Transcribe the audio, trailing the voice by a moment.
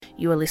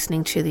You are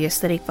listening to the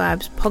Aesthetic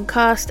Vibes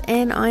podcast,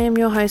 and I am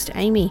your host,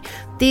 Amy.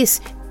 This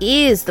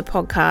is the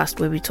podcast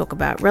where we talk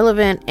about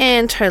relevant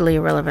and totally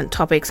irrelevant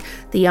topics.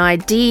 The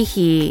idea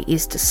here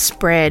is to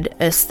spread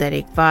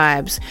aesthetic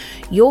vibes.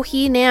 You're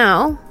here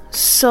now,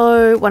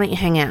 so why don't you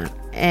hang out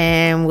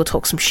and we'll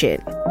talk some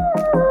shit.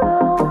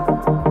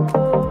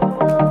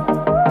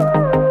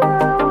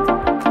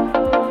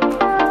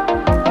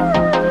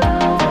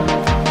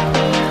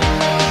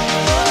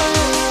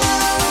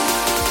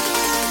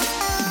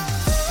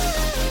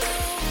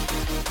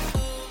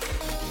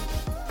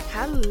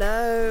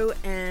 Hello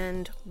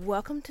and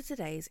welcome to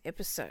today's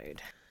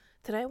episode.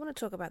 Today I want to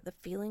talk about the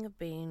feeling of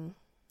being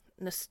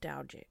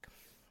nostalgic.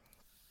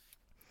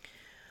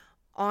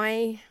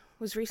 I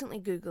was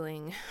recently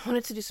Googling, I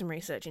wanted to do some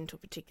research into a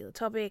particular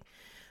topic.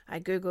 I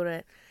Googled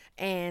it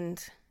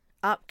and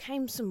up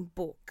came some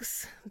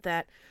books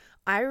that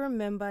I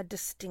remember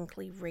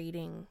distinctly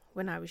reading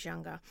when I was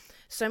younger.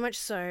 So much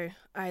so,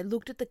 I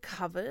looked at the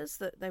covers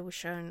that they were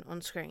shown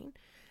on screen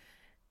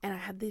and I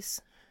had this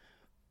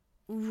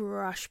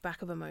rush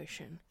back of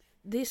emotion.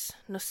 This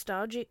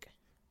nostalgic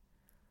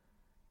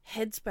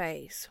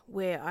headspace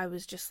where I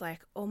was just like,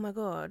 oh my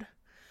God,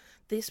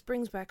 this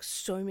brings back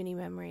so many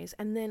memories.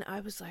 And then I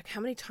was like,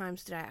 how many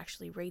times did I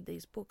actually read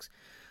these books?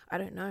 I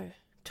don't know.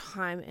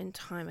 Time and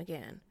time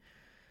again.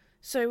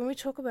 So when we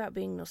talk about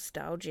being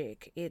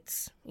nostalgic,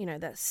 it's,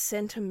 that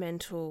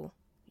sentimental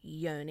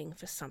yearning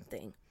for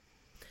something.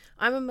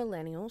 I'm a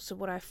millennial, so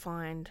what I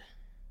find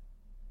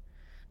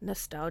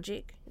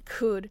nostalgic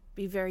could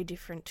be very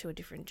different to a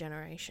different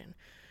generation.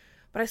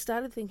 But I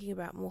started thinking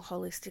about more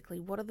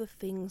holistically, what are the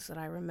things that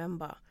I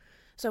remember?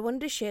 So I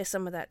wanted to share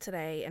some of that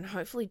today and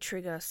hopefully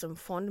trigger some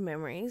fond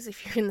memories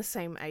if you're in the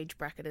same age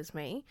bracket as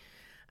me.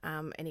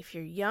 And if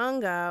you're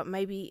younger,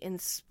 maybe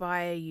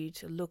inspire you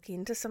to look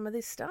into some of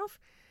this stuff.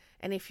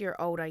 And if you're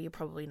older, you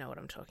probably know what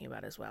I'm talking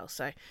about as well.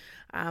 So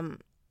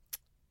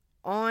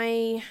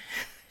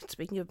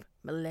speaking of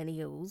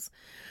millennials,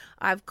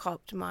 I've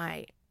copped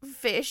my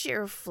fair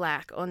share of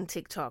flack on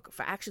TikTok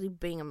for actually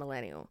being a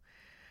millennial.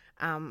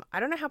 I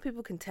don't know how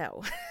people can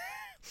tell.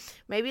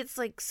 Maybe it's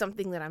like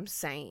something that I'm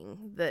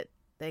saying that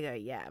they go,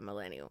 yeah,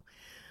 millennial.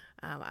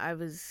 I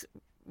was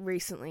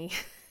recently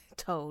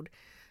told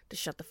to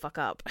shut the fuck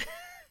up.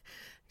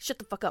 Shut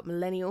the fuck up,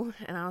 millennial.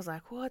 And I was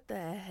like, what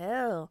the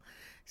hell?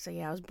 So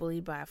yeah, I was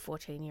bullied by a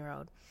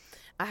 14-year-old.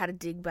 I had to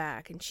dig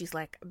back and she's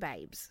like,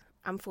 babes,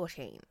 I'm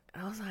 14.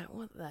 And I was like,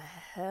 what the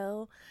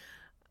hell?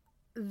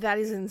 That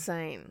is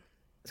insane.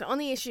 So on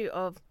the issue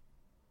of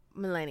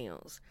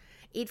millennials,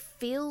 it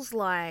feels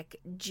like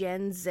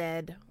Gen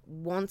Z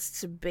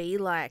wants to be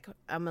like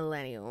a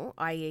millennial,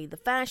 i.e. the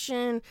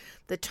fashion,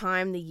 the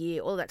time, the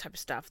year, all that type of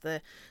stuff,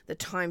 the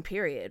time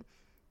period.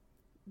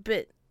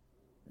 But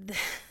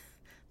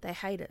they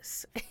hate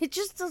us. It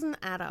just doesn't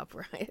add up,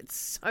 right?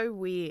 It's so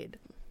weird.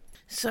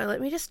 So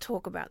let me just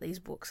talk about these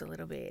books a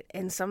little bit.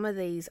 And some of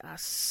these are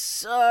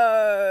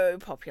so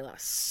popular.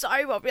 So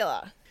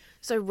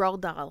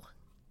Roald Dahl.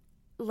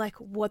 Like,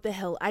 what the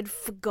hell? I'd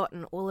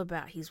forgotten all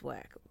about his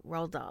work.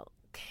 Roald Dahl.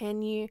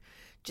 Can you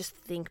just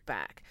think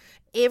back?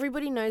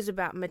 Everybody knows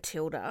about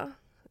Matilda.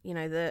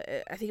 I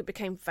think it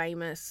became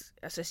famous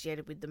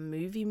associated with the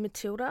movie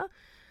Matilda.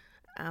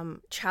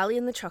 Charlie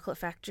and the Chocolate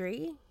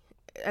Factory.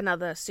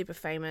 Another super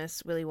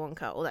famous, Willy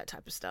Wonka, all that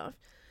type of stuff.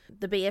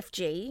 The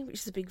BFG, which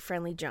is the Big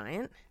Friendly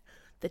Giant.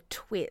 The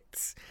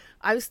Twits.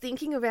 I was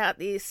thinking about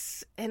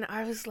this and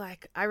I was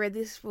like, I read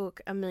this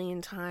book a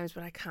million times,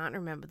 but I can't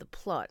remember the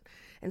plot.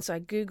 And so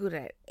I Googled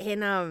it.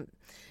 And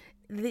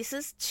this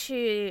is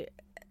two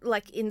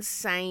like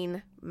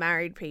insane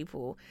married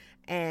people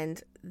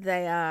and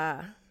they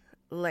are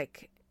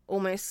like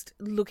almost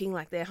looking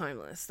like they're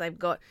homeless. They've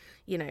got,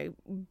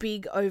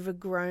 big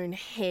overgrown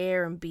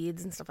hair and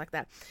beards and stuff like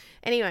that.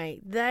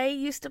 Anyway, they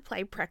used to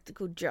play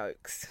practical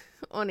jokes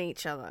on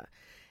each other.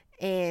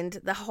 And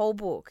the whole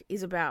book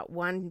is about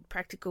one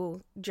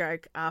practical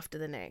joke after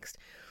the next.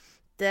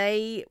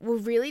 They were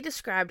really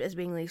described as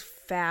being these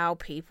foul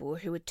people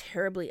who were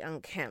terribly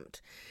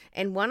unkempt.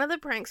 And one of the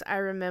pranks I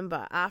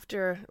remember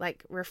after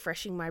like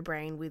refreshing my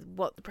brain with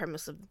what the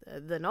premise of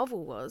the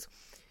novel was,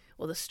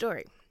 or the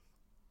story,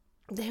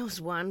 there was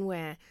one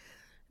where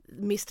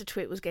Mr.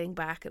 Twit was getting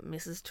back at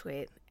Mrs.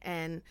 Twit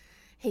and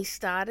he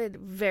started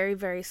very,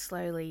 very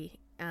slowly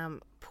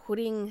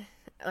putting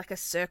like a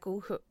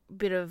circle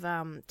bit of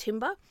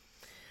timber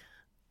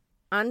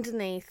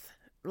underneath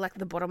like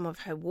the bottom of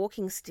her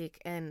walking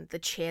stick and the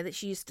chair that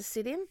she used to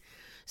sit in.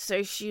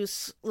 So she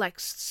was like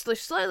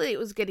slowly it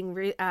was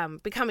getting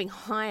becoming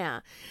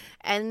higher.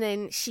 And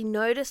then she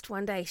noticed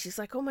one day, she's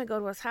like, oh my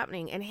God, what's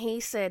happening? And he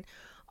said,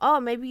 oh,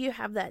 maybe you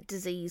have that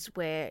disease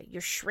where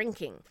you're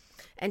shrinking.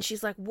 And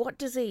she's like, what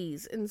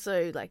disease? And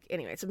so like,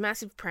 anyway, it's a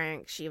massive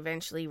prank. She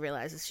eventually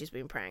realizes she's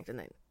been pranked and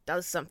then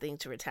does something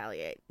to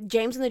retaliate.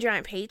 James and the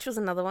Giant Peach was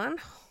another one.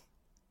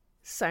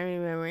 So many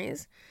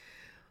memories.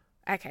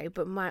 Okay,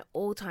 but my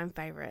all-time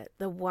favorite,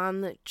 the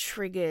one that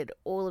triggered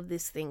all of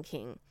this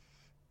thinking,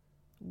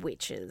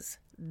 Witches.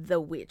 The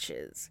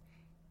Witches.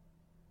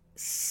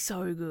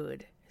 So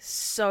good.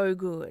 So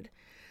good.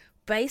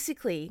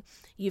 Basically,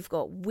 you've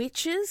got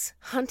witches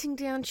hunting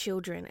down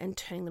children and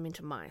turning them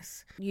into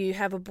mice. You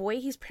have a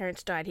boy, his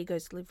parents died, he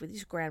goes to live with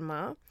his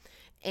grandma,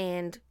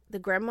 and the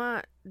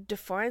grandma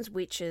defines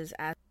witches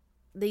as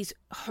these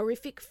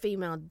horrific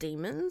female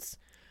demons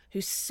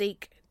who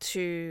seek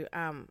to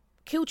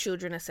kill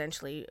children,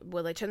 essentially.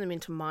 Well, they turn them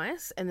into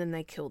mice and then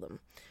they kill them.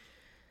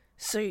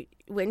 So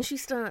when she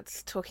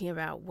starts talking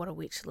about what a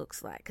witch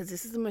looks like, because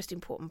this is the most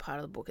important part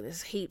of the book, and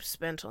there's heaps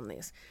spent on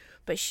this,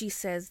 but she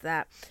says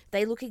that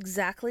they look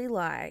exactly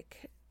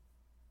like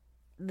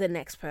the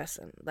next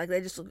person. Like,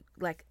 they just look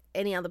like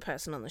any other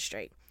person on the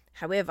street.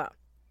 However,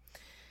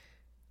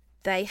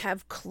 they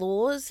have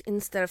claws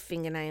instead of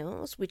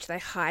fingernails, which they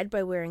hide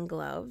by wearing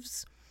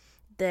gloves.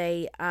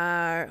 They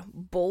are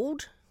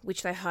bald,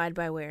 which they hide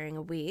by wearing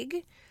a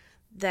wig.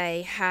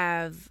 They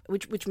have,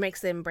 which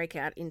makes them break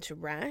out into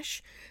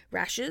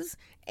rashes,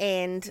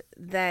 and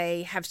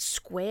they have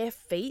square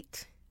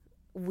feet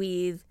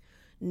with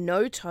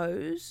no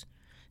toes.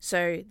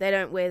 So they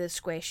don't wear the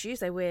square shoes.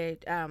 They wear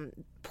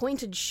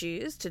pointed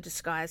shoes to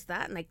disguise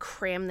that, and they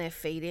cram their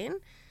feet in.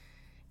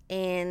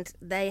 And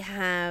they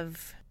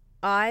have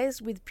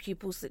eyes with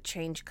pupils that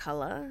change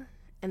colour,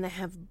 and they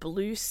have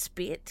blue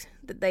spit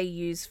that they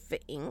use for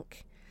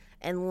ink,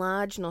 and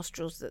large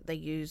nostrils that they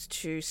use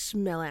to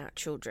smell out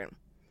children,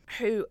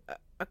 who,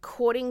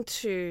 according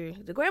to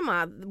the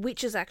grandma,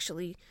 witches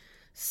actually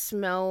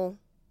smell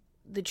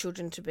the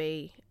children to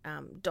be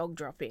dog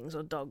droppings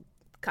or dog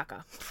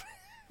caca.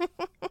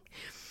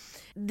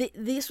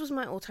 This was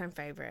my all-time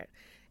favourite.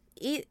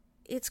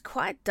 It's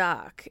quite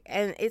dark,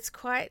 and it's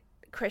quite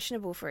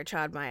questionable for a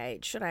child my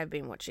age. Should I have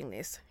been watching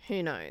this?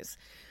 Who knows?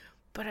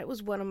 But it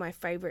was one of my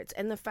favourites.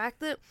 And the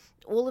fact that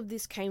all of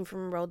this came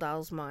from Roald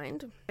Dahl's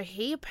mind,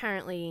 he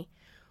apparently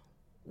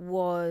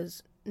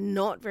was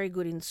not very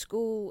good in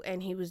school,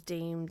 and he was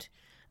deemed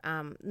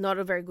not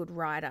a very good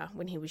writer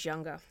when he was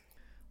younger,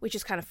 which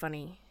is kind of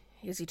funny,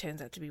 as he turns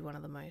out to be one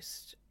of the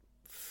most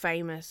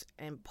famous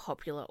and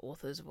popular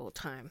authors of all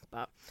time.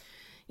 But,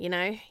 you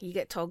know, you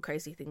get told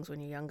crazy things when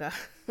you're younger.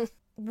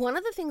 One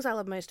of the things I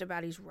love most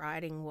about his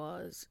writing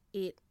was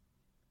it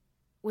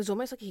was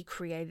almost like he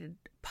created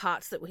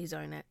parts that were his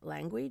own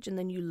language, and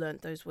then you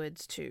learnt those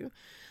words too.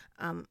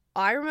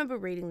 I remember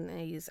reading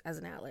these as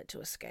an outlet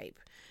to escape,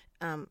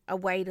 a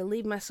way to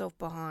leave myself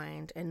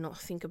behind and not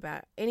think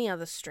about any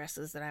other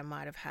stresses that I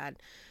might have had.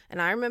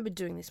 And I remember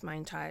doing this my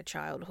entire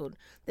childhood.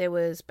 There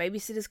was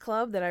Babysitter's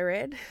Club that I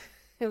read.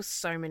 There was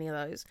so many of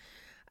those.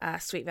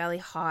 Sweet Valley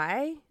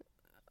High.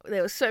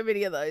 There were so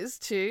many of those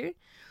too.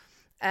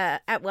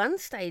 At one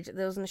stage,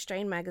 there was an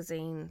Australian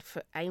magazine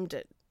aimed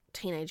at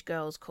teenage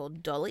girls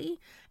called Dolly,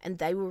 and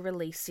they were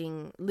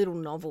releasing little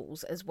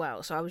novels as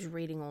well. So I was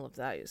reading all of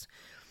those.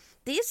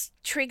 This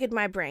triggered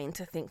my brain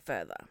to think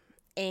further.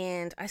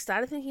 And I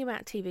started thinking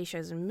about TV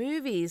shows and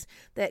movies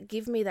that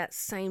give me that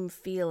same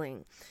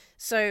feeling.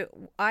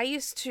 So I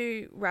used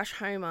to rush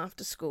home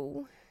after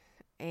school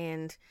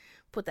and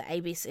put the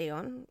ABC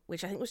on,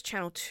 which I think was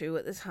Channel 2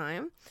 at the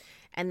time.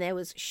 And there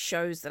was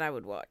shows that I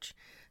would watch.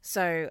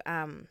 So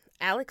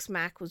Alex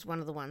Mack was one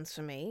of the ones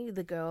for me.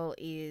 The girl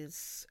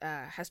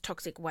has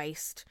toxic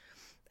waste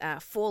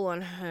fall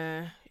on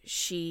her.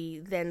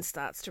 She then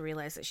starts to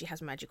realize that she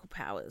has magical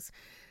powers.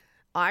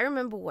 I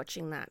remember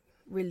watching that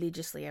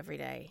religiously every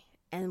day,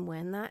 and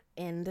when that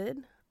ended,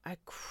 I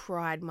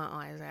cried my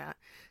eyes out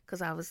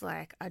because I was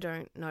like, I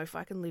don't know if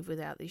I can live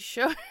without this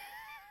show.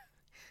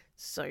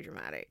 So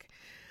dramatic.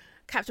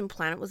 Captain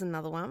Planet was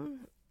another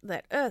one.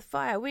 That Earth,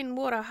 Fire, Wind,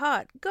 Water,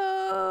 Heart,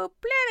 go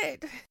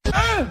planet.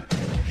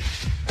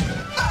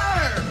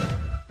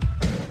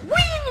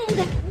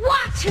 Wind,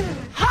 water,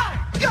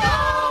 heart,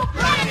 go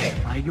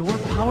planet. By your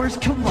powers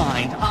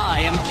combined,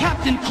 I am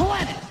Captain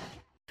Planet.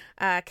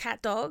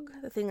 Cat Dog,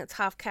 the thing that's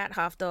half cat,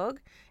 half dog.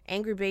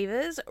 Angry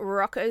Beavers,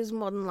 Rocko's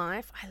Modern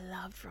Life. I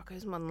loved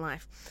Rocko's Modern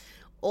Life.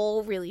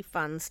 All really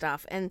fun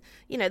stuff. And,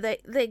 you know,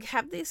 they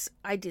have this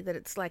idea that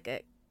it's like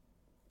a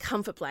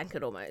comfort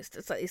blanket almost.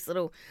 It's like this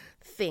little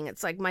thing.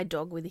 It's like my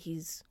dog with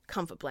his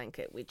comfort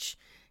blanket, which,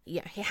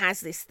 yeah, he has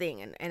this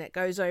thing and it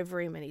goes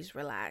over him and he's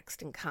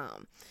relaxed and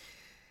calm.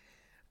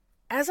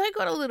 As I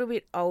got a little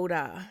bit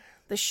older,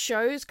 the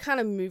shows kind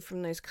of moved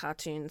from those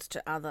cartoons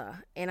to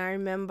other. And I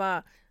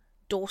remember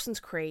Dawson's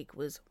Creek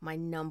was my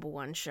number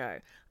one show.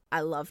 I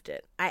loved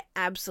it. I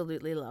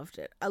absolutely loved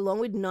it. Along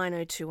with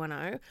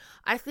 90210.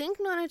 I think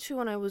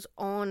 90210 was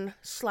on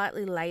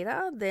slightly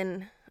later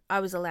than I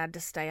was allowed to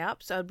stay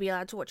up. So I'd be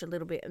allowed to watch a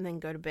little bit and then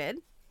go to bed.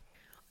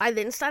 I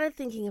then started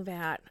thinking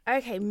about,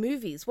 okay,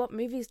 movies. What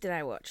movies did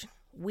I watch?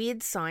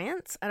 Weird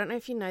Science. I don't know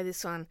if you know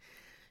this one.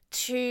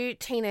 2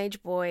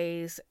 teenage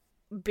boys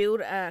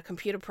build a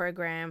computer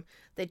program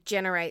that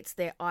generates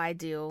their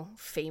ideal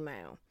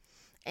female.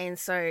 And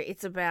so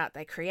it's about,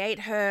 they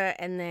create her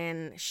and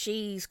then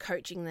she's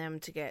coaching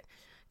them to get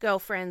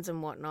girlfriends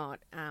and whatnot.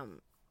 And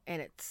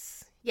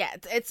it's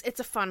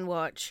a fun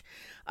watch.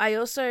 I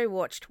also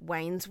watched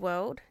Wayne's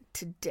World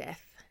to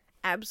death.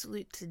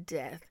 Absolute to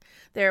death.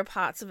 There are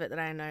parts of it that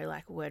I know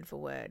like word for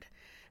word.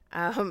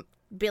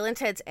 Bill and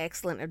Ted's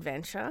Excellent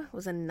Adventure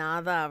was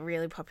another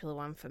really popular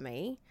one for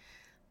me.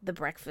 The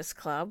Breakfast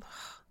Club.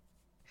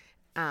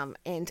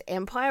 And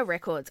Empire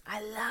Records.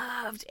 I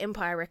loved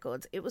Empire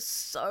Records. It was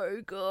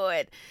so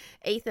good.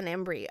 Ethan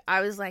Embry.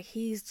 I was like,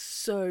 he's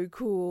so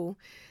cool.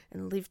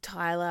 And Liv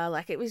Tyler.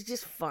 Like, it was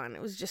just fun.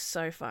 It was just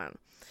so fun.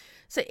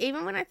 So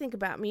even when I think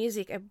about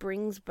music, it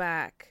brings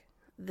back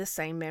the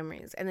same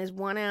memories. And there's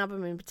one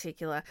album in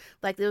particular.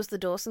 Like, there was the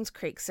Dawson's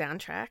Creek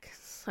soundtrack.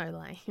 So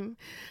lame.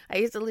 I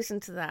used to listen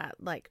to that,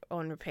 like,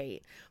 on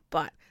repeat.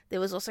 But there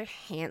was also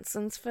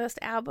Hanson's first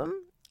album.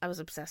 I was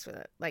obsessed with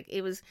it. Like,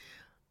 it was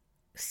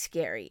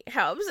scary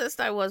how obsessed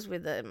I was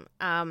with them.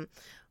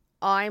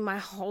 My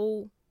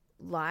whole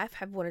life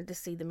have wanted to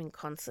see them in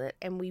concert,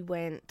 and we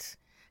went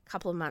a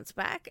couple of months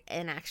back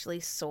and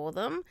actually saw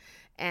them,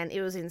 and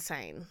it was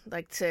insane.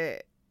 Like,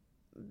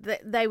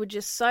 they were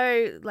just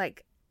so,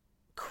 like,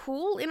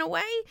 cool in a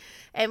way,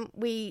 and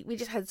we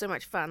just had so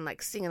much fun,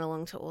 like, singing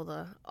along to all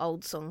the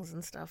old songs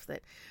and stuff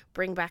that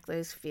bring back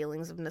those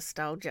feelings of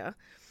nostalgia.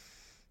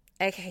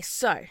 Okay,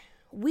 so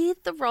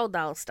with the Roald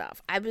Dahl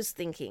stuff, I was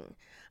thinking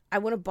I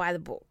want to buy the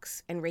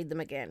books and read them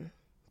again,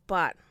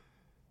 but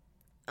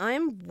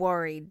I'm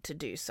worried to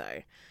do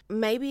so.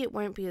 Maybe it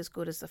won't be as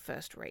good as the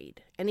first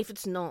read, and if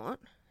it's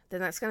not,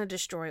 then that's going to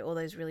destroy all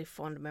those really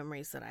fond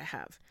memories that I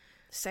have.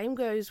 Same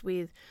goes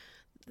with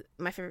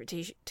my favorite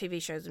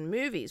TV shows and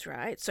movies,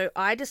 right? So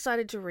I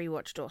decided to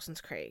rewatch Dawson's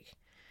Creek,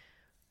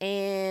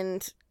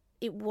 and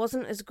it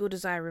wasn't as good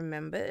as I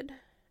remembered.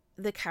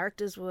 The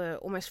characters were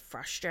almost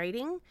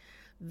frustrating,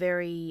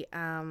 very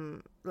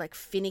like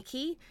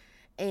finicky.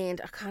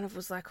 And I kind of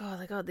was like, oh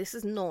my God, this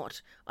is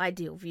not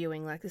ideal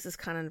viewing. Like, this is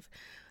kind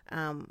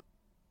of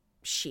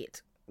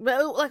shit.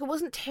 Well, like, it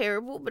wasn't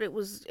terrible, but it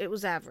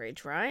was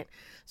average, right?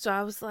 So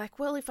I was like,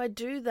 well, if I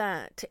do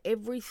that to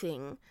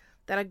everything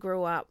that I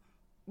grew up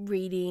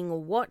reading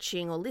or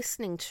watching or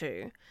listening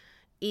to,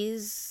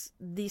 is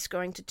this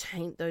going to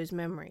taint those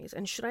memories?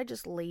 And should I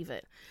just leave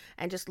it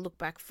and just look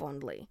back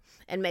fondly?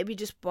 And maybe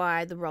just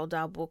buy the Roald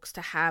Dahl books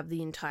to have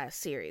the entire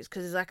series?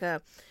 Because it's like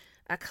a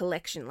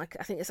collection, like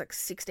I think it's like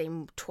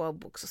 16, 12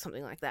 books or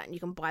something like that, and you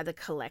can buy the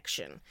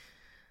collection.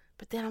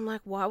 But then I'm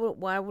like, why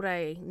would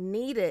I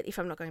need it if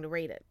I'm not going to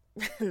read it?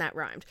 And that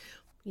rhymed.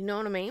 You know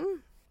what I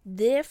mean?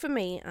 There for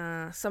me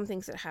are some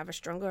things that have a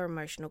stronger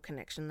emotional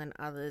connection than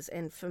others,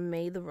 and for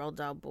me the Roald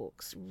Dahl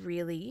books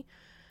really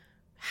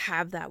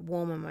have that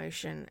warm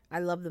emotion. I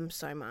love them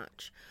so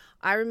much.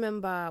 I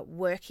remember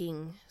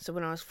working, so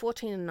when I was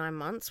 14 and 9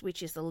 months,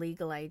 which is the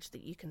legal age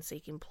that you can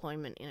seek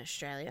employment in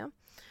Australia,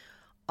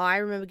 I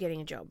remember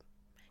getting a job,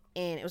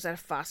 and it was at a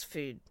fast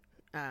food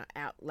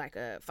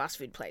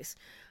place.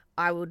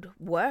 I would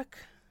work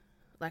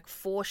like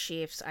 4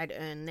 shifts. I'd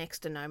earn next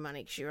to no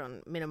money because you're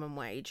on minimum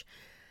wage.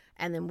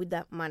 And then with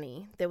that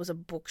money, there was a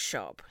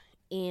bookshop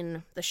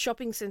in the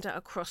shopping centre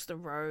across the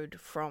road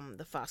from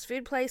the fast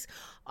food place.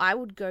 I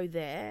would go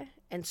there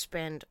and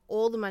spend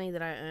all the money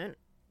that I earned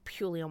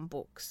purely on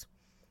books.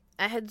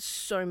 I had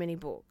so many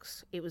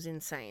books. It was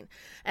insane.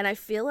 And I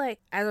feel like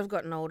as I've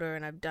gotten older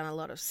and I've done a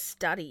lot of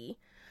study,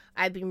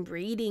 I've been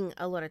reading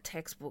a lot of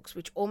textbooks,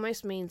 which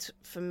almost means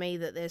for me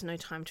that there's no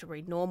time to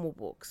read normal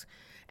books.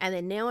 And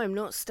then now I'm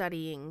not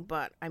studying,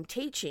 but I'm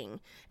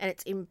teaching, and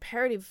it's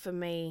imperative for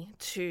me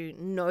to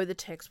know the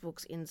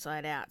textbooks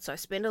inside out. So I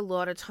spend a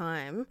lot of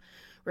time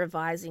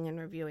revising and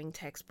reviewing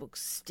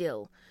textbooks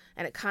still.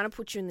 And it kind of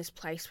puts you in this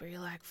place where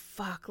you're like,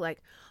 fuck,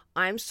 like,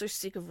 I'm so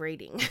sick of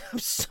reading. I'm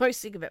so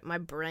sick of it. My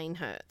brain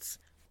hurts.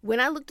 When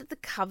I looked at the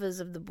covers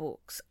of the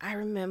books, I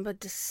remember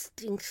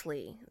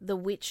distinctly The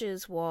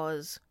Witches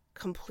was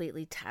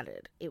completely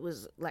tattered. It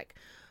was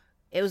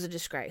a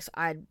disgrace.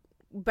 I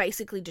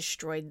basically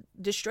destroyed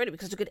it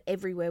because I took it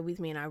everywhere with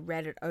me, and I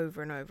read it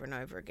over and over and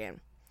over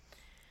again.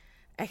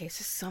 Okay,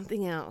 so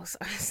something else.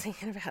 I was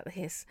thinking about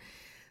this.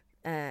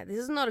 This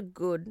is not a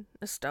good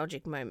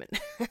nostalgic moment.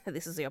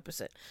 This is the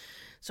opposite.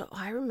 So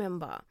I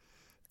remember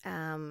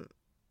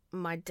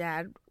my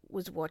dad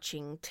was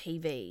watching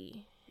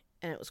TV,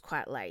 and it was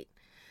quite late.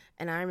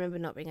 And I remember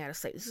not being able to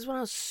sleep. This is when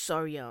I was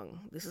so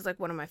young. This is like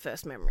one of my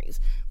first memories.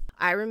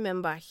 I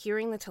remember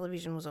hearing the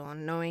television was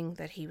on, knowing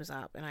that he was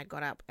up, and I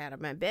got up out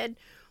of my bed,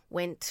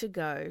 went to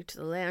go to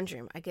the lounge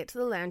room. I get to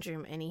the lounge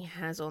room, and he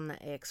has on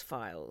the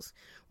X-Files,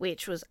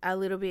 which was a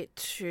little bit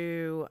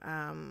too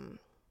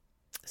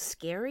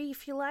scary,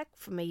 if you like,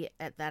 for me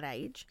at that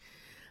age.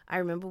 I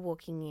remember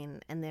walking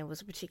in, and there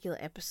was a particular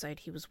episode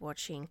he was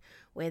watching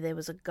where there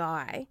was a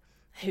guy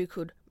who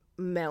could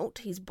melt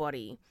his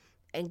body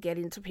and get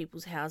into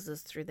people's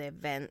houses through their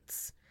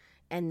vents,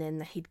 and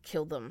then he'd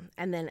kill them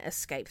and then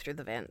escape through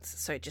the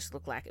vents. So it just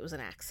looked like it was an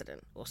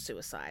accident or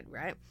suicide,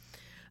 right?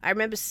 I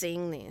remember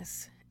seeing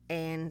this,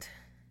 and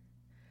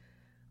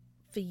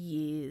for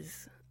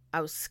years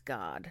I was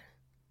scarred.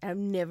 I've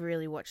never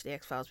really watched the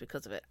X-Files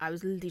because of it. I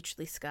was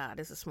literally scarred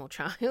as a small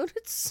child.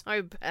 It's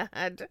so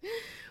bad.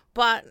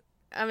 But,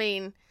 I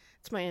mean,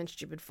 it's my own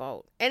stupid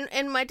fault.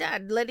 And my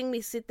dad letting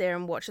me sit there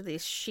and watch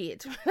this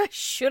shit when I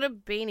should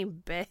have been in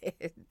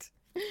bed.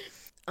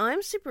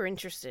 I'm super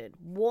interested.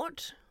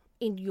 What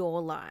in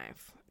your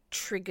life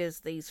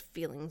triggers these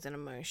feelings and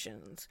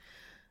emotions?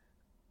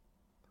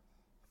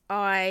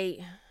 I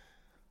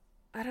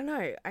don't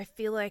know. I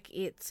feel like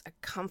it's a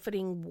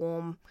comforting,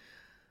 warm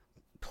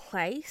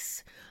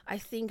place. I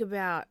think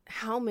about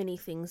how many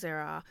things there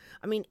are.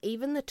 I mean,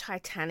 even the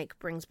Titanic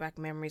brings back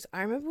memories.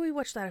 I remember we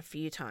watched that a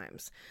few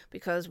times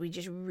because we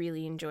just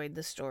really enjoyed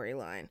the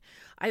storyline.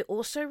 I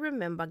also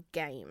remember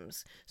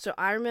games. So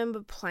I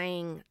remember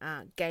playing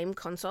game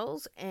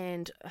consoles,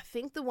 and I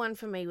think the one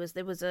for me was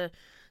there was a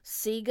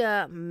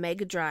Sega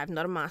Mega Drive,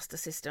 not a Master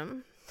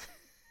System.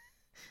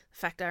 The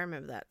fact I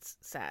remember that's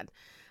sad.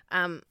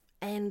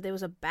 And there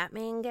was a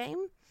Batman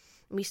game.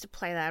 We used to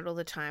play that all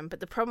the time.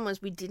 But the problem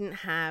was we didn't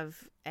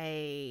have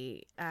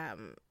a,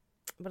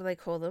 what do they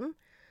call them?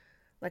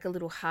 Like a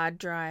little hard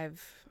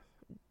drive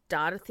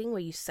data thing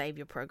where you save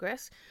your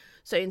progress.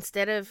 So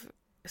instead of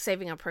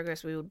saving our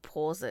progress, we would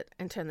pause it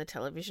and turn the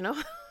television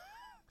off.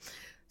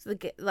 So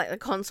the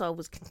console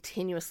was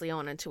continuously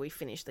on until we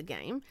finished the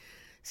game.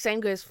 Same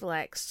goes for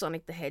like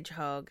Sonic the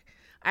Hedgehog.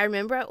 I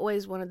remember I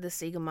always wanted the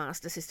Sega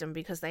Master System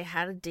because they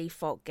had a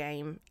default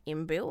game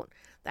inbuilt,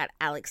 that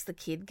Alex the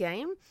Kid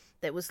game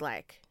that was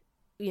like,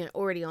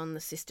 already on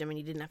the system and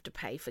you didn't have to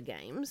pay for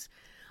games.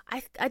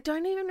 I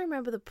don't even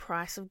remember the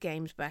price of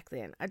games back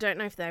then. I don't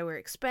know if they were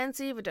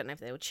expensive. I don't know if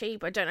they were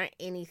cheap. I don't know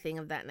anything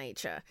of that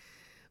nature.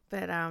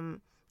 But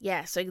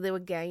yeah, so there were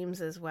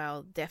games as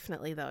well.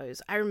 Definitely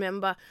those. I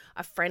remember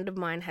a friend of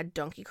mine had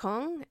Donkey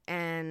Kong,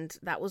 and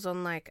that was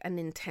on like a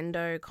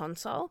Nintendo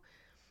console.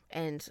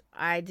 And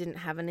I didn't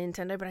have a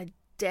Nintendo, but I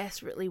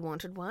desperately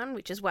wanted one,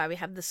 which is why we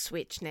have the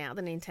Switch now,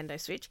 the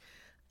Nintendo Switch.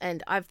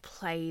 And I've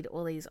played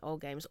all these old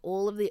games,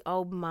 all of the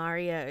old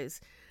Marios,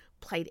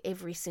 played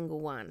every single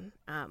one.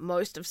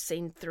 Most have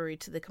seen through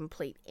to the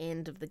complete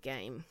end of the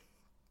game.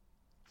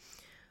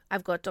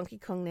 I've got Donkey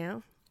Kong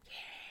now.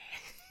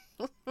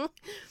 Yeah.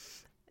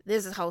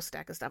 There's a whole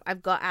stack of stuff.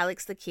 I've got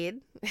Alex the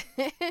Kid,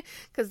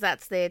 because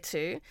that's there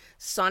too.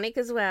 Sonic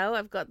as well.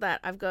 I've got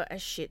that. I've got a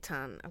shit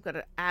ton. I've got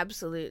an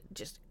absolute,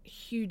 just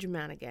huge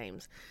amount of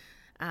games.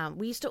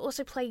 We used to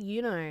also play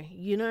Uno.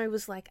 Uno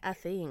was like a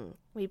thing.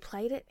 We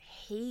played it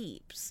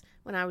heaps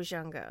when I was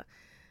younger.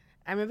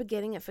 I remember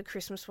getting it for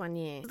Christmas one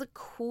year. It was the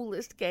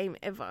coolest game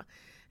ever.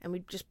 And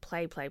we'd just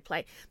play.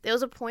 There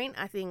was a point,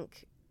 I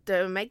think,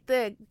 to make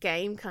the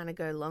game kind of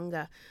go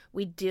longer,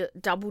 we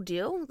double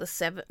deal the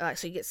 7.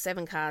 So you get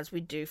 7 cards. We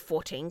do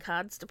 14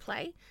 cards to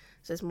play.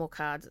 So there's more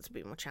cards. It's a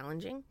bit more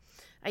challenging.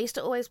 I used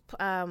to always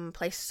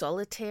play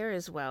solitaire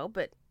as well,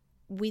 but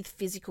with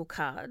physical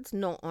cards,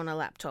 not on a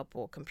laptop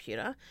or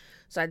computer.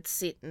 So I'd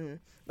sit and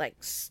like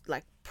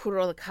put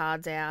all the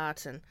cards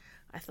out, and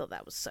I thought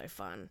that was so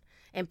fun.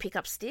 And pick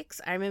up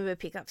sticks. I remember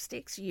pick up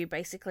sticks. You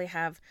basically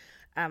have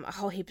a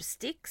whole heap of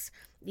sticks.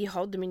 You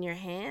hold them in your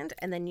hand,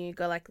 and then you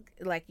go like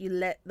you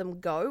let them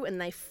go,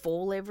 and they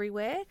fall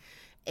everywhere.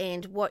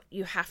 And what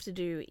you have to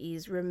do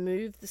is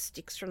remove the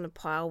sticks from the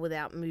pile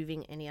without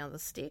moving any other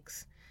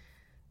sticks.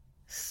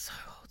 So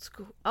old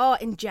school. Oh,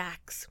 and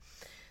jacks.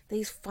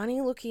 These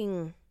funny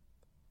looking,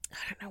 I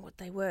don't know what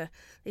they were,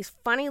 these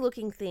funny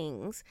looking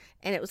things,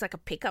 and it was like a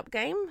pickup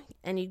game,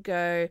 and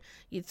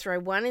you'd throw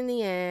one in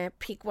the air,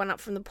 pick one up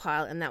from the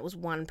pile, and that was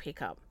one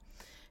pickup.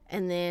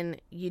 And then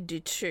you'd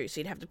do 2, so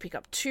you'd have to pick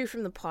up 2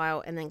 from the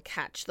pile and then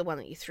catch the one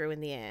that you threw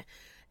in the air,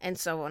 and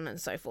so on and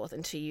so forth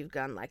until you've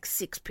done like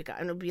 6 pickup,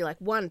 and it'll be like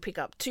 1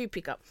 pickup, 2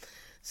 pickup.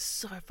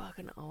 So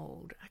fucking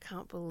old. I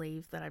can't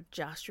believe that I've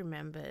just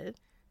remembered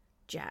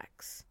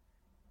jacks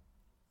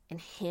and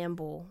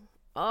handball.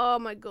 Oh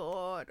my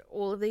God,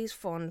 all of these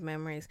fond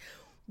memories.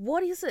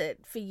 What is it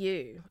for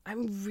you?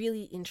 I'm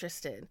really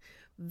interested,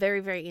 very,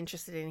 very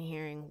interested in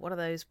hearing what are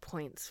those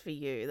points for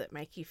you that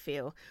make you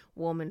feel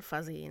warm and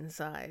fuzzy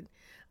inside.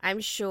 I'm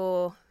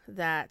sure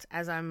that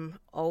as I'm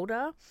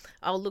older,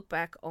 I'll look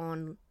back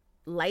on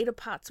later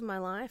parts of my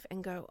life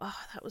and go, oh,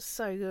 that was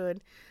so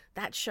good.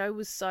 That show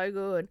was so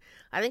good.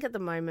 I think at the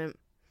moment,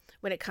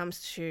 when it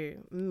comes to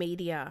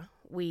media,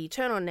 we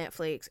turn on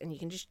Netflix and you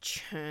can just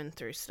churn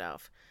through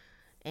stuff.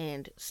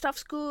 And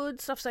stuff's good,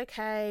 stuff's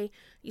okay.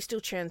 You still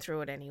churn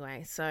through it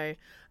anyway. So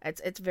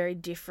it's very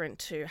different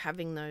to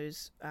having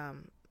those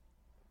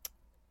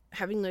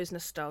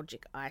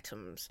nostalgic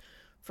items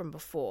from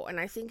before. And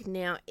I think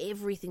now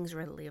everything's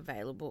readily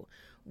available.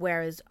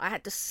 Whereas I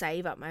had to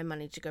save up my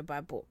money to go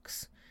buy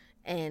books.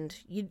 And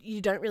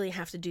you don't really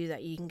have to do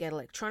that. You can get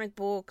electronic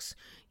books.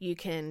 You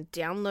can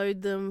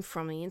download them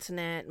from the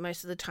internet.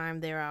 Most of the time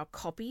there are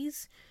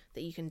copies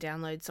that you can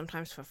download,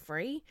 sometimes for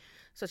free.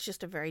 So it's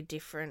just a very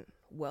different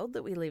world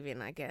that we live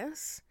in, I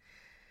guess.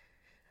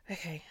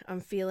 Okay,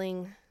 I'm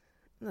feeling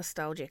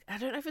nostalgic. I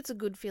don't know if it's a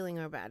good feeling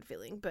or a bad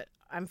feeling, but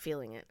I'm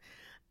feeling it.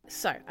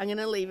 So I'm going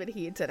to leave it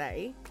here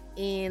today.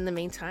 In the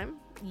meantime,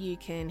 you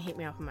can hit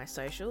me up on my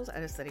socials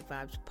at Aesthetic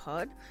Vibes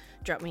Pod.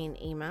 Drop me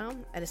an email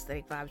at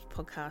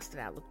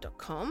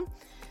aestheticvibespodcast@outlook.com.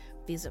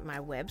 Visit my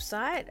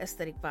website,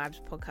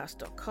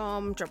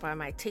 aestheticvibespodcast.com. Drop by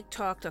my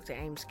TikTok, Dr.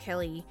 Ames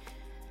Kelly.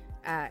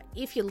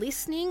 If you're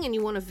listening and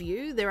you want to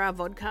view, there are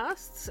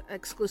vodcasts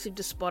exclusive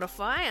to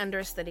Spotify under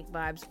Aesthetic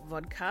Vibes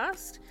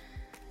Vodcast.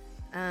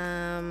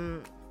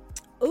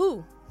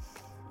 Ooh,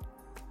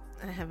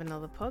 I have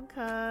another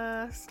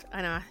podcast.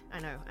 I know.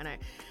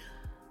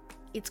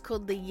 It's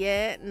called the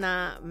Yeah,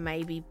 Nah,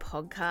 Maybe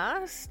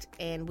podcast,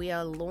 and we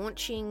are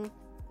launching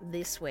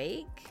this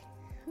week.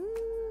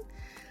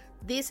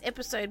 This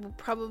episode will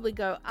probably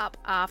go up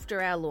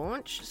after our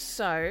launch,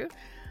 so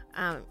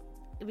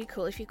it'd be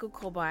cool if you could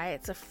call by.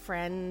 It's a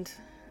friend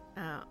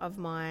of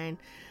mine,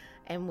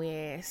 and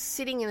we're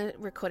sitting in a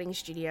recording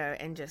studio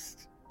and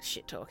just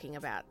shit talking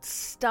about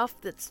stuff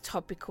that's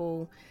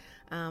topical,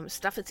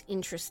 stuff that's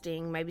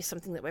interesting, maybe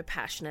something that we're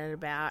passionate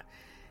about.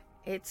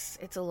 It's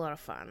a lot of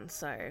fun,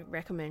 so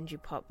recommend you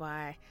pop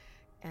by.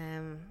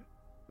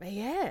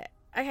 Yeah.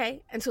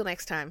 Okay, until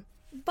next time.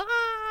 Bye!